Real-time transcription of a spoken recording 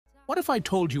What if I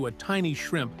told you a tiny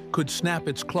shrimp could snap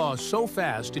its claws so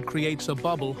fast it creates a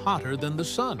bubble hotter than the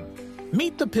sun?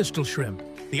 Meet the pistol shrimp,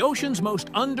 the ocean's most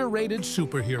underrated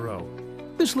superhero.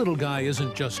 This little guy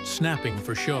isn't just snapping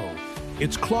for show.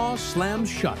 Its claw slams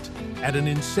shut at an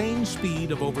insane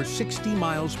speed of over 60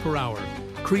 miles per hour,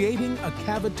 creating a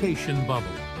cavitation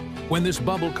bubble. When this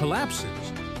bubble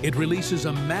collapses, it releases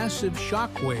a massive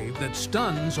shock wave that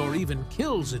stuns or even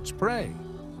kills its prey.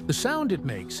 The sound it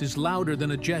makes is louder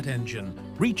than a jet engine,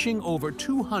 reaching over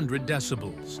 200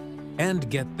 decibels. And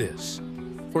get this,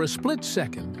 for a split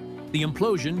second, the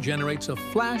implosion generates a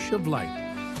flash of light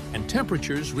and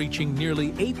temperatures reaching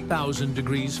nearly 8,000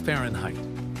 degrees Fahrenheit.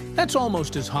 That's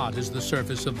almost as hot as the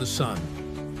surface of the sun.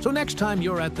 So next time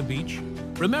you're at the beach,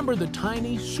 remember the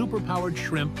tiny, superpowered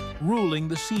shrimp ruling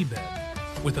the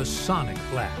seabed with a sonic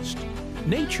blast.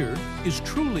 Nature is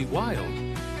truly wild.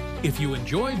 If you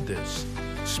enjoyed this,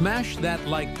 smash that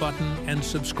like button and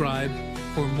subscribe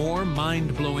for more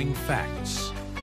mind-blowing facts.